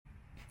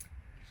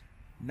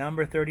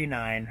Number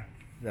 39,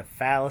 the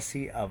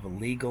fallacy of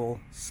legal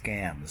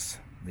scams,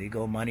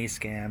 legal money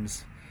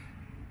scams.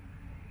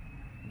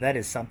 That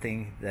is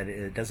something that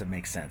it doesn't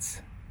make sense.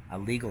 A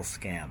legal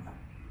scam.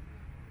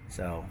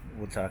 So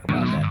we'll talk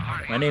about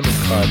that. My name is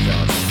Carl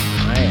Johnson.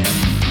 I am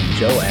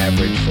Joe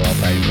Average for all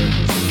practical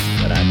purposes,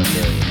 but I'm a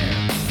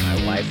millionaire.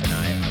 My wife and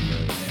I are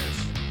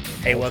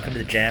millionaires. Hey, welcome to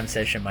the Jam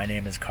Session. My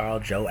name is Carl,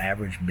 Joe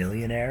Average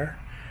Millionaire,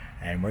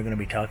 and we're going to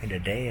be talking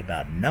today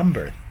about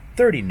number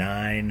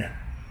 39,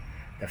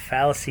 the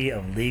fallacy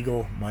of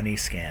legal money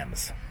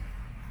scams.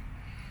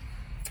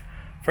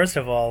 First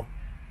of all,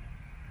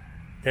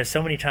 there's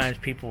so many times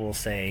people will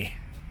say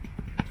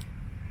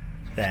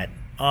that,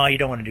 oh, you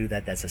don't want to do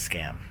that, that's a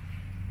scam.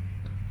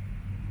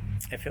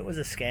 If it was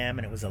a scam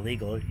and it was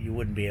illegal, you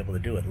wouldn't be able to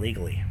do it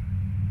legally.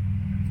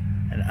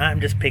 And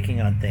I'm just picking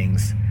on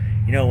things.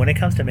 You know, when it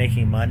comes to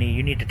making money,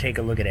 you need to take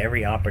a look at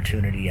every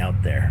opportunity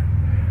out there.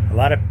 A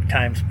lot of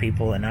times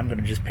people, and I'm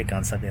going to just pick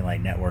on something like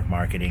network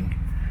marketing,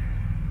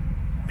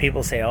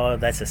 people say, oh,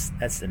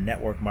 that's a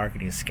network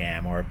marketing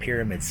scam or a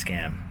pyramid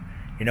scam.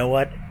 You know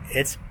what?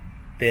 It's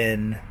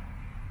been,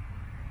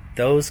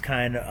 those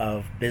kind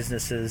of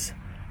businesses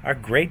are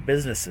great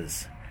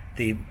businesses.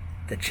 The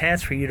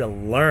chance for you to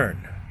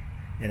learn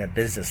in a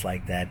business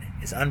like that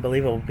is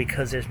unbelievable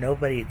because there's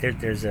nobody,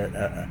 there's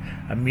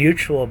a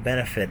mutual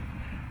benefit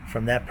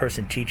from that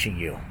person teaching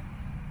you.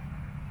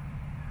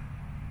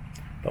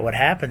 But what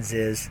happens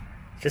is,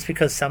 just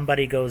because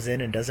somebody goes in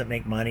and doesn't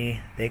make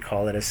money, they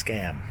call it a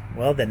scam.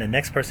 Well, then the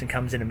next person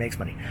comes in and makes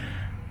money.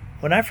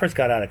 When I first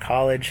got out of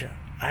college,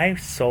 I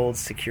sold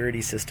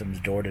security systems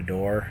door to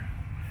door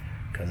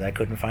because I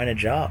couldn't find a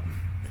job.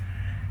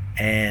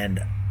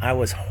 And I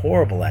was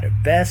horrible at it.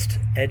 Best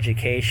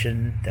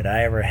education that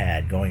I ever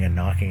had, going and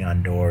knocking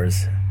on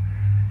doors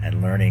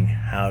and learning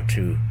how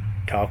to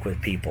talk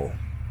with people.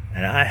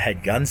 And I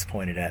had guns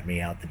pointed at me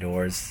out the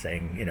doors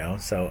saying,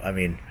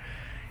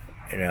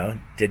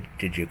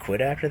 did you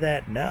quit after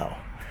that? No.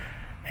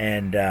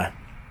 And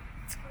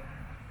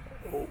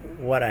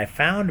what I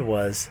found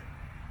was,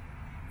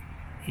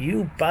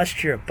 you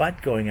bust your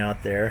butt going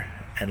out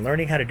there and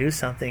learning how to do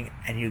something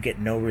and you get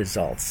no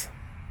results.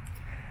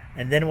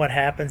 And then what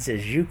happens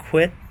is you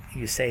quit,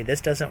 you say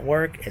this doesn't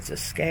work, it's a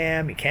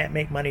scam, you can't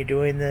make money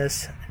doing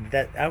this.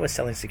 That I was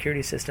selling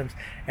security systems.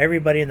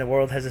 Everybody in the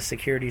world has a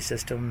security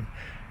system.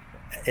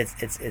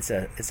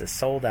 It's a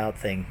sold out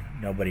thing.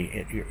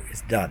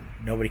 It's done.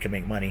 Nobody can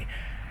make money.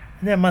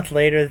 And then a month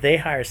later, they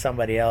hire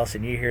somebody else,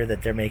 and you hear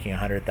that they're making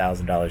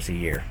 $100,000 a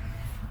year.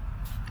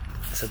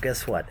 So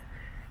guess what?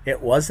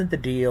 It wasn't the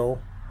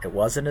deal. It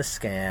wasn't a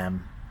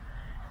scam.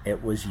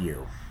 It was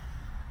you.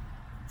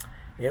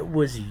 It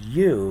was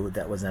you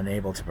that was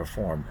unable to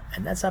perform,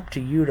 and that's up to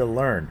you to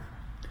learn.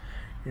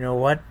 You know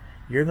what?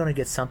 You're going to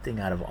get something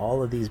out of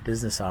all of these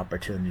business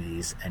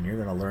opportunities, and you're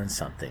going to learn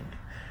something.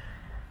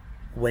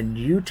 When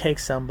you take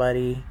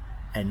somebody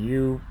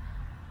and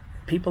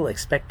people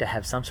expect to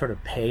have some sort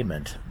of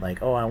payment,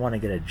 like, oh, I want to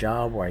get a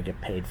job where I get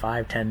paid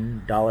 $5,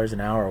 $10 an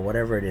hour or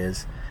whatever it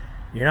is,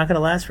 you're not going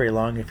to last very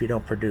long if you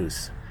don't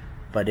produce.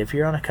 But if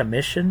you're on a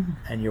commission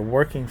and you're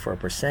working for a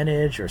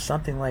percentage or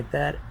something like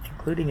that,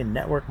 including in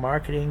network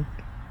marketing,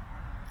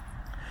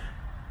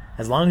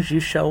 as long as you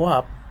show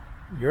up,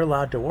 you're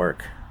allowed to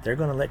work. They're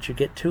going to let you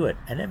get to it.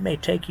 And it may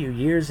take you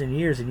years and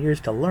years and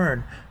years to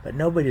learn, but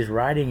nobody's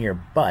riding your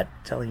butt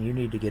telling you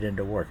need to get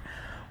into work.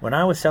 When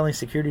I was selling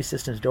security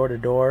systems door to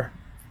door,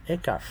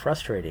 it got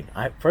frustrating.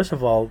 First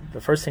of all, the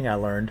first thing I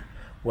learned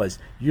was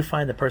you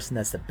find the person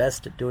that's the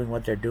best at doing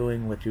what they're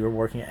doing with your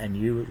working, and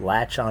you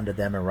latch onto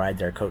them and ride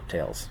their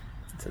coattails.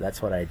 So that's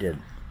what I did.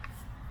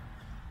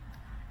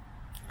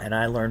 And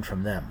I learned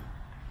from them.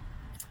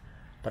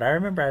 But I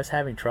remember I was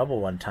having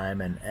trouble one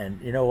time,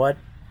 and you know what?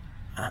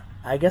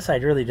 I guess I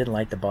really didn't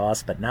like the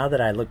boss, but now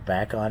that I look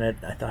back on it,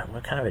 I thought,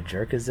 what kind of a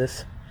jerk is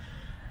this?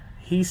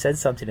 He said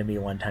something to me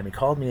one time. He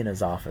called me in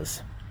his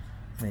office,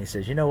 and he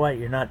says, you know what?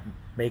 You're not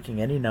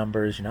making any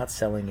numbers. You're not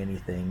selling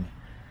anything.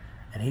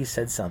 And he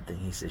said something.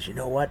 He says, you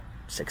know what?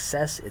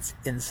 Success, it's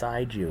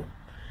inside you.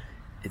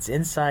 It's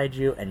inside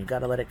you, and you got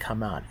to let it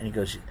come out. And he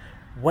goes,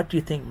 what do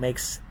you think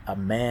makes a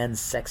man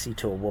sexy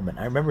to a woman?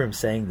 I remember him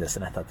saying this,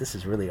 and I thought, this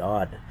is really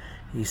odd.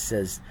 He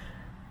says,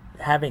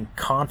 having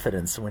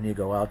confidence when you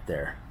go out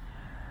there.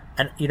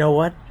 And you know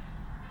what?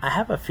 I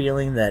have a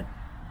feeling that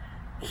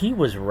he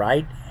was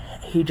right.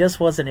 He just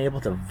wasn't able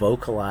to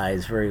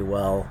vocalize very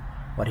well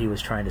what he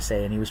was trying to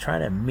say, and he was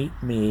trying to meet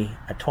me,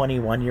 a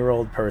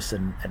 21-year-old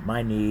person, at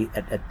my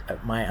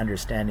at my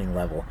understanding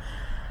level.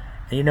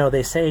 And you know,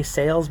 they say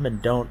salesmen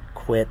don't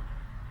quit,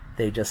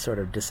 they just sort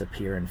of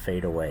disappear and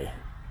fade away.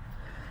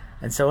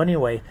 And so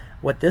anyway,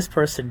 what this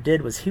person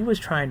did was he was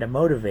trying to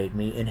motivate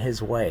me in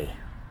his way.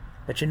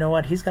 But you know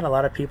what? He's got a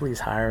lot of people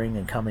he's hiring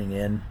and coming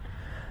in,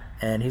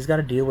 and he's got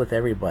to deal with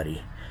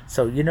everybody.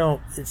 So, you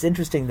know, it's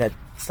interesting that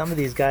some of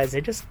these guys,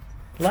 a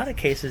lot of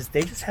cases,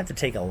 they just have to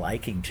take a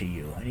liking to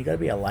you, and you got to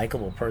be a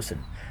likable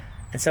person.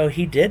 And so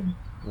he did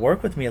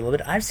work with me a little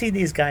bit. I've seen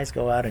these guys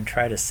go out and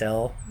try to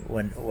sell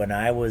when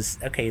I was,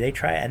 okay, they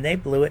try, and they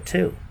blew it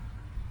too.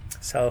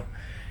 So,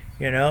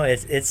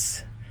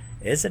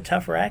 it's a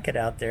tough racket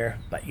out there,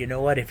 but you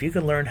know what? If you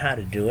can learn how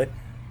to do it,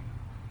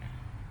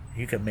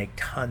 you can make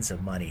tons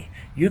of money.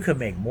 You can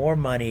make more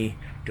money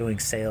doing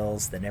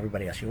sales than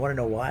everybody else. You want to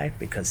know why?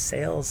 Because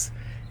sales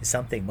is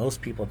something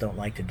most people don't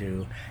like to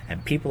do,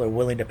 and people are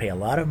willing to pay a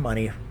lot of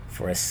money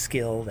for a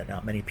skill that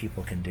not many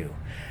people can do.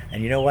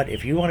 And you know what?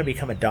 If you want to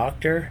become a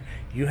doctor,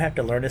 you have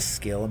to learn a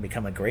skill and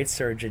become a great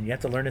surgeon. You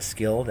have to learn a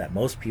skill that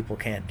most people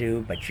can't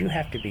do, but you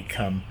have to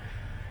become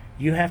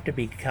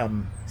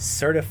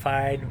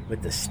certified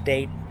with the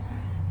state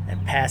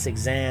and pass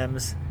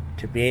exams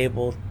to be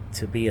able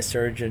to be a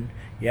surgeon.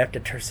 You have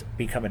to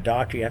become a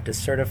doctor. You have to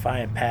certify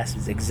and pass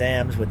these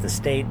exams with the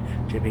state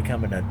to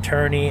become an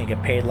attorney and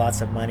get paid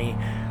lots of money.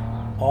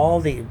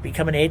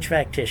 Become an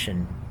HVAC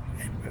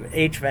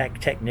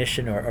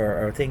technician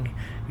or thing.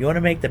 You want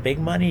to make the big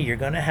money, you're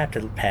going to have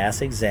to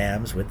pass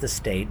exams with the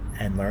state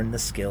and learn the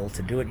skill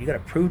to do it. You got to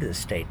prove to the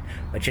state.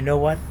 But you know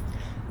what?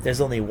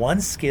 There's only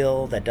one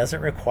skill that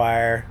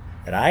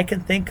I can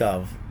think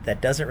of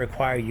that doesn't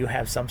require you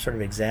have some sort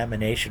of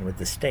examination with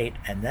the state,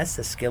 and that's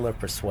the skill of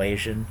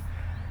persuasion,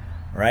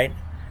 right?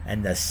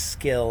 And the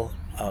skill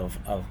of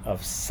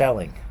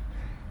selling,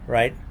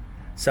 right?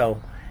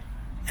 So,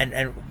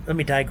 and let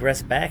me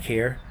digress back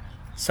here.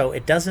 So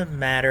it doesn't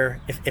matter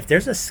if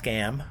there's a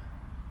scam.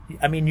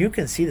 I mean, you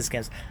can see the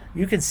scams.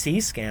 You can see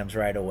scams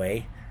right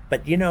away,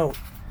 but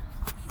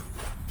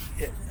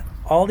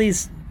all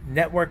these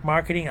network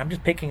marketing, I'm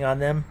just picking on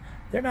them,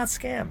 they're not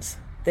scams.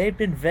 They've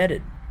been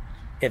vetted.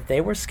 If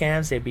they were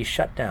scams, they'd be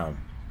shut down.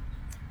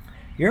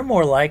 You're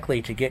more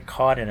likely to get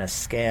caught in a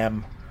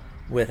scam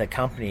with a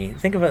company.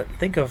 Think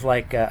of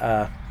like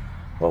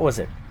what was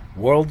it?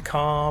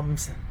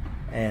 WorldComs,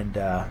 and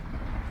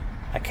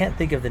I can't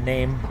think of the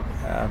name.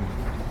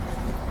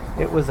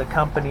 It was a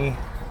company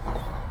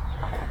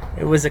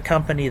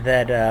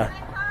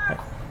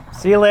that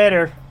see you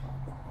later.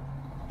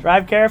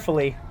 Drive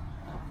carefully.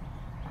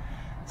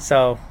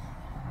 So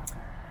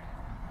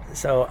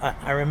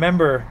I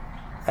remember,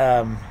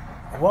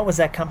 what was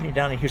that company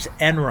down in Houston?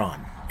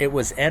 Enron. It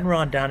was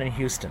Enron down in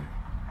Houston.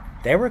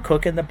 They were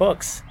cooking the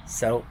books.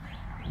 So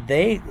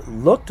they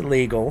looked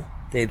legal.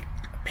 They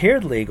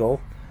appeared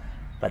legal,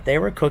 but they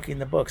were cooking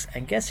the books.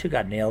 And guess who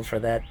got nailed for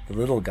that? The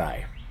little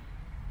guy.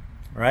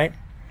 Right?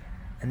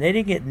 And they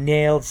didn't get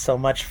nailed so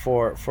much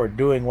for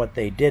doing what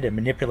they did and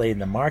manipulating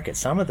the market.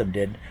 Some of them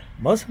did.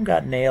 Most of them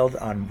got nailed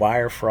on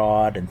wire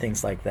fraud and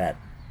things like that.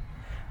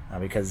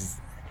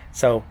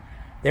 So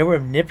they were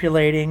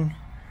manipulating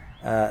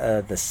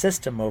the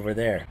system over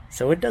there.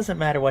 So it doesn't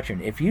matter what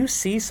if you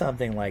see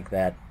something like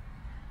that,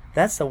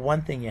 that's the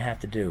one thing you have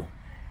to do,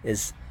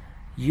 is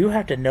you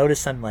have to notice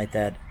something like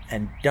that,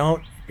 and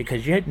don't,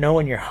 because you know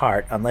in your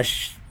heart,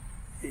 unless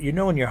you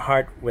know in your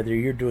heart whether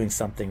you're doing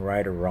something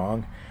right or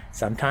wrong,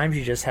 sometimes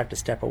you just have to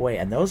step away.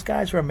 And those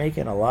guys were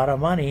making a lot of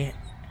money,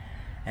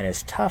 and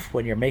it's tough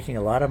when you're making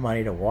a lot of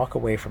money to walk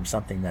away from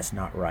something that's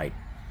not right.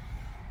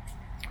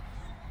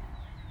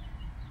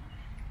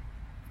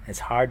 It's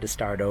hard to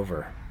start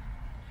over.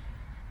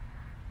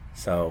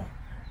 So,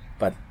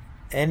 but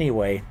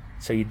anyway,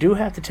 so you do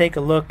have to take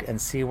a look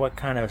and see what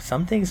kind of,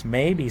 some things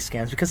may be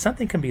scams, because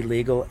something can be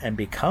legal and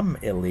become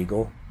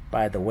illegal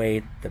by the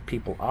way the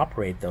people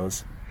operate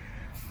those.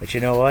 But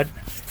you know what?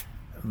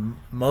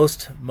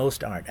 Most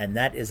aren't, and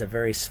that is a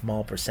very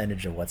small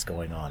percentage of what's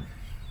going on.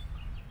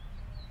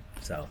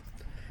 So,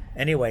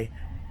 anyway,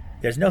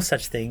 there's no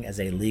such thing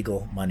as a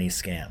legal money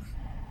scam.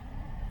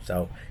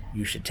 So,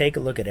 you should take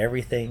a look at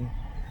everything.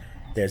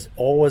 There's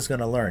always going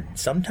to learn.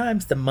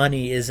 Sometimes the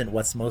money isn't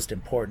what's most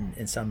important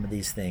in some of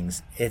these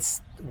things.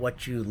 It's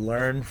what you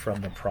learn from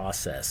the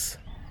process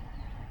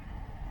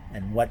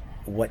and what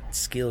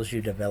skills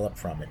you develop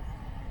from it,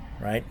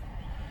 right?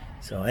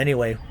 So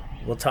anyway,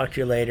 we'll talk to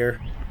you later.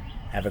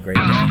 Have a great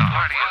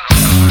day.